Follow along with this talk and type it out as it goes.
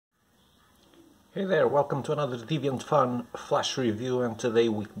Hey there, welcome to another Deviant.fun flash review, and today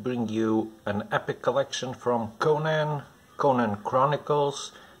we bring you an epic collection from Conan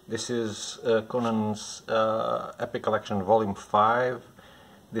Chronicles. This is Conan's epic collection volume 5.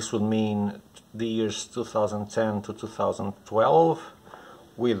 This would mean the years 2010 to 2012,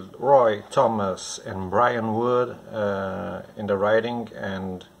 with Roy Thomas and Brian Wood in the writing,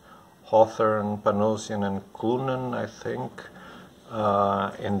 and Hawthorne, Panosian and Clunan, I think,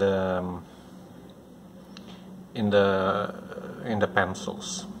 in the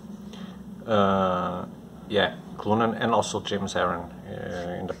pencils. Yeah, Clunan and also James Aaron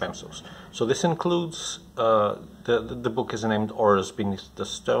in the pencils. So this includes the book is named Ores Beneath the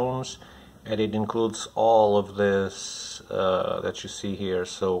Stones, and it includes all of this that you see here.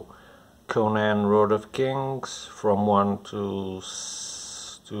 So Conan Road of Kings from 1 to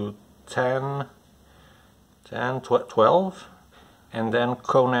 12, and then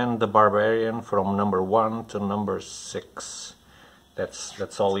Conan the Barbarian from number 1 to number 6.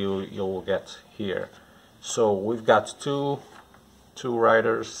 That's all you'll get here. So we've got two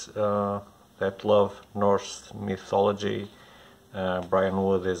writers that love Norse mythology. Brian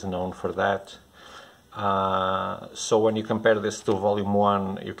Wood is known for that. So when you compare this to volume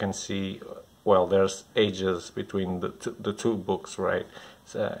 1, you can see, well, there's ages between the two books, right?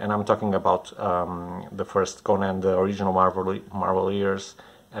 And I'm talking about the first Conan, the original Marvel Years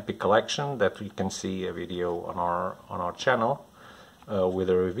epic collection, that you can see a video on our channel with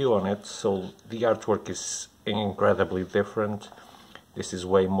a review on it. So the artwork is incredibly different. This is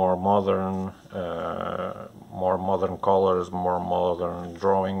way more modern colors, more modern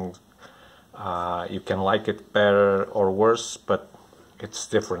drawings. You can like it better or worse, but it's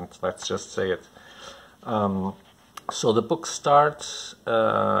different, let's just say it. So the book starts,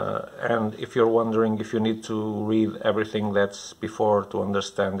 and if you're wondering if you need to read everything that's before to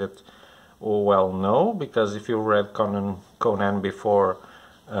understand it, well, no, because if you read Conan before,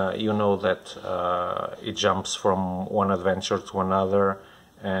 you know that it jumps from one adventure to another,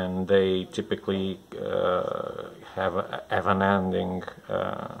 and they typically have an ending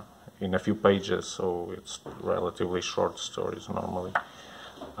in a few pages, so it's relatively short stories normally.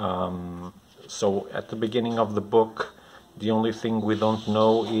 So at the beginning of the book, the only thing we don't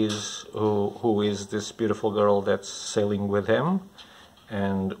know is who is this beautiful girl that's sailing with him,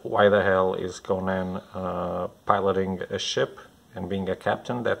 and why the hell is Conan piloting a ship and being a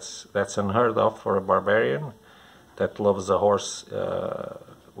captain. That's unheard of for a barbarian that loves a horse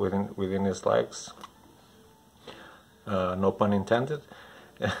within his legs. No pun intended.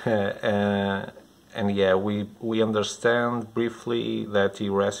 And yeah, we understand briefly that he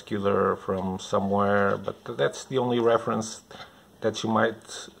rescued her from somewhere, but that's the only reference that you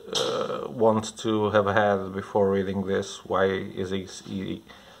might want to have had before reading this. Why is he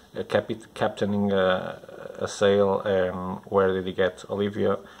captaining a sail, and where did he get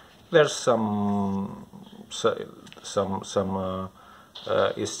Olivia? There's some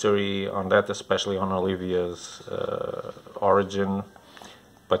history on that, especially on Olivia's origin,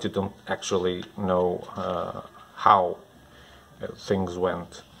 but you don't actually know how things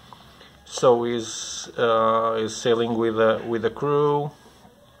went. So he's sailing with a crew.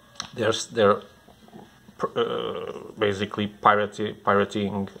 They're basically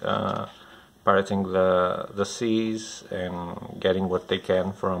pirating the seas and getting what they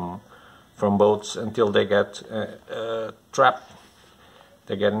can from boats until they get trapped.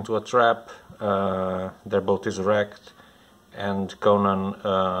 They get into a trap. Their boat is wrecked, and Conan,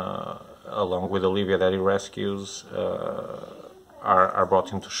 along with Olivia that he rescues, are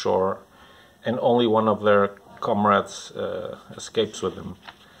brought into shore, and only one of their comrades escapes with them.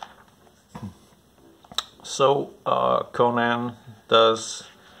 So Conan does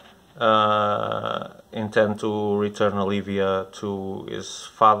intend to return Olivia to his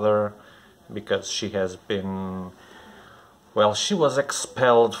father, because she has been, well, she was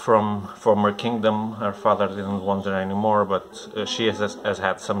expelled from her kingdom. Her father didn't want her anymore, but she has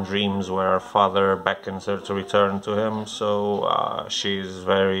had some dreams where her father beckons her to return to him, so she's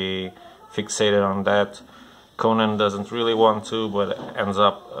very fixated on that. Conan doesn't really want to, but ends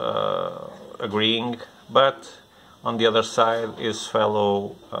up agreeing. But on the other side, his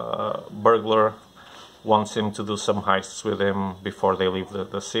fellow burglar wants him to do some heists with him before they leave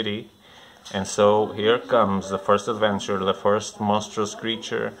the city. And so here comes the first adventure, the first monstrous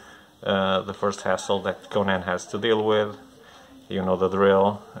creature, the first hassle that Conan has to deal with. You know the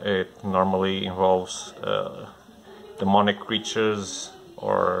drill. It normally involves demonic creatures,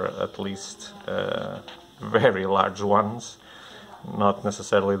 or at least very large ones, not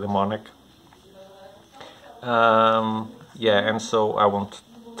necessarily demonic. Yeah, and so I won't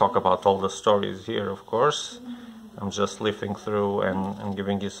talk about all the stories here, of course. I'm just leafing through and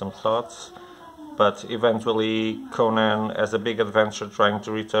giving you some thoughts. But eventually Conan has a big adventure trying to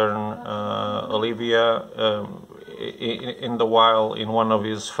return Olivia. In the while, in one of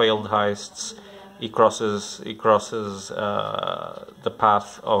his failed heists, he crosses the path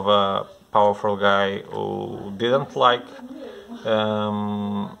of a powerful guy who didn't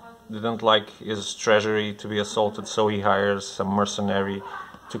like his treasury to be assaulted, so he hires some mercenary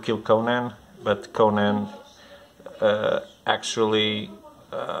to kill Conan. But Conan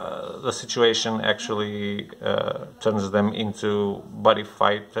the situation actually turns them into buddy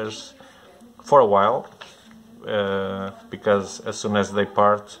fighters for a while, because as soon as they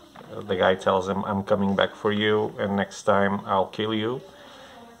part, the guy tells him, "I'm coming back for you, and next time I'll kill you."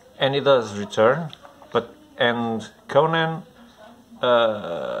 And he does return, and Conan,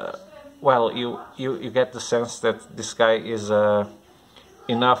 well, you get the sense that this guy is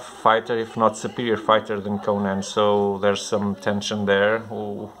enough fighter, if not superior fighter than Conan, so there's some tension there.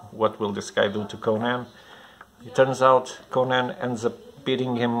 What will this guy do to Conan? It turns out Conan ends up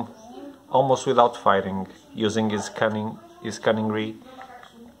beating him almost without fighting, using his cunningry.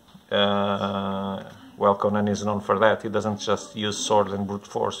 Well, Conan is known for that. He doesn't just use sword and brute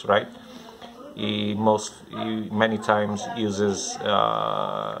force, right? He many times uses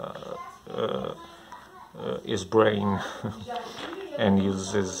his brain and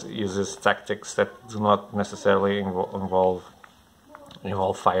uses tactics that do not necessarily involve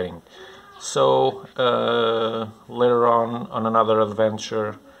fighting. So later on another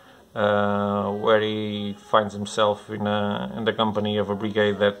adventure, where he finds himself in the company of a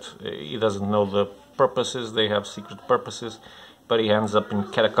brigade that he doesn't know the purposes. They have secret purposes, but he ends up in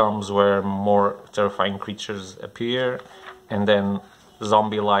catacombs where more terrifying creatures appear, and then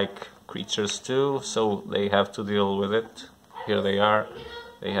zombie-like creatures too, so they have to deal with it. Here they are,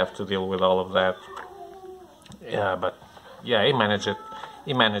 they have to deal with all of that. Yeah, but yeah, he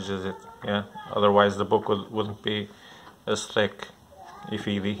manages it, yeah, otherwise the book wouldn't be as thick if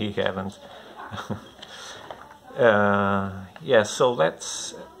he hadn't. Yeah, so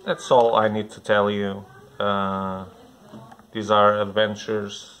that's all I need to tell you. These are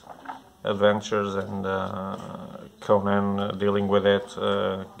adventures, and Conan dealing with it,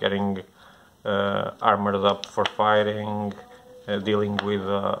 getting armored up for fighting, dealing with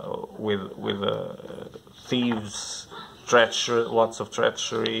thieves, treachery, lots of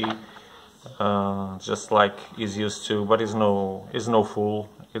treachery, just like he's used to. But he's no fool.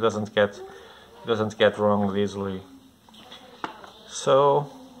 He doesn't get wronged easily. So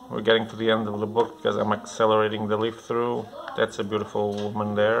we're getting to the end of the book because I'm accelerating the leaf through. That's a beautiful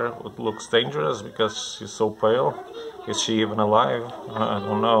woman there. It looks dangerous because she's so pale. Is she even alive? I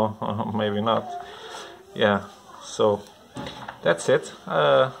don't know. Maybe not. Yeah. So that's it.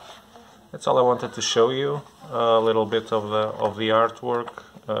 That's all I wanted to show you. A little bit of the artwork.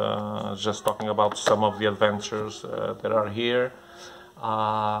 Just talking about some of the adventures that are here.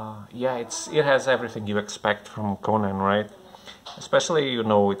 Yeah, it has everything you expect from Conan, right? Especially, you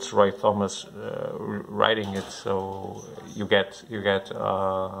know, it's Roy Thomas writing it, so you get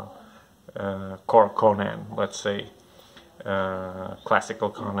core Conan, let's say, classical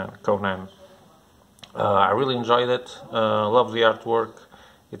Conan. I really enjoyed it. Love the artwork.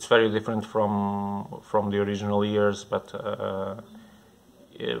 It's very different from the original years, but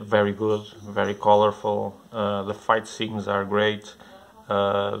very good, very colorful. The fight scenes are great.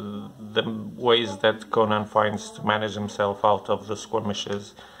 The ways that Conan finds to manage himself out of the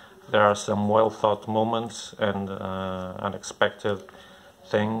skirmishes, there are some well-thought moments and unexpected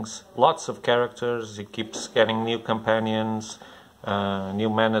things. Lots of characters. He keeps getting new companions, new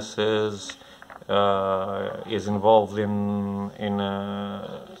menaces. Is involved in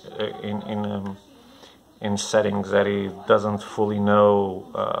settings that he doesn't fully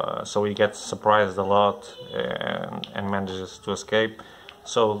know, so he gets surprised a lot and manages to escape.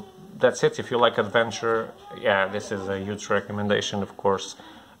 So that's it. If you like adventure, yeah, this is a huge recommendation, of course.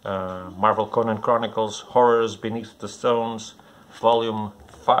 Marvel Conan Chronicles, Horrors Beneath the Stones, Volume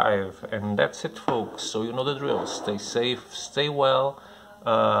 5. And that's it, folks. So you know the drill. Stay safe, stay well.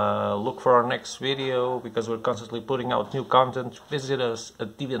 Look for our next video because we're constantly putting out new content. Visit us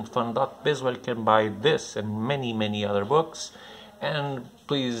at Deviant.fun.biz where you can buy this and many other books. And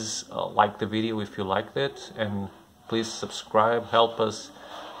please like the video if you liked it, and please subscribe. Help us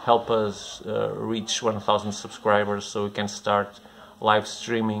reach 1,000 subscribers so we can start live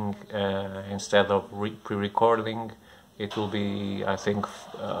streaming instead of pre-recording. It will be, I think,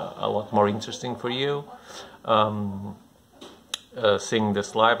 a lot more interesting for you. Seeing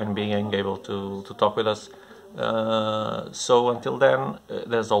this live and being able to talk with us. So until then,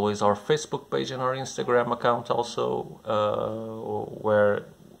 there's always our Facebook page and our Instagram account also,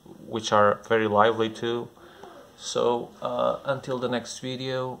 which are very lively too. So until the next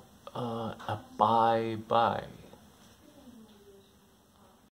video, bye bye.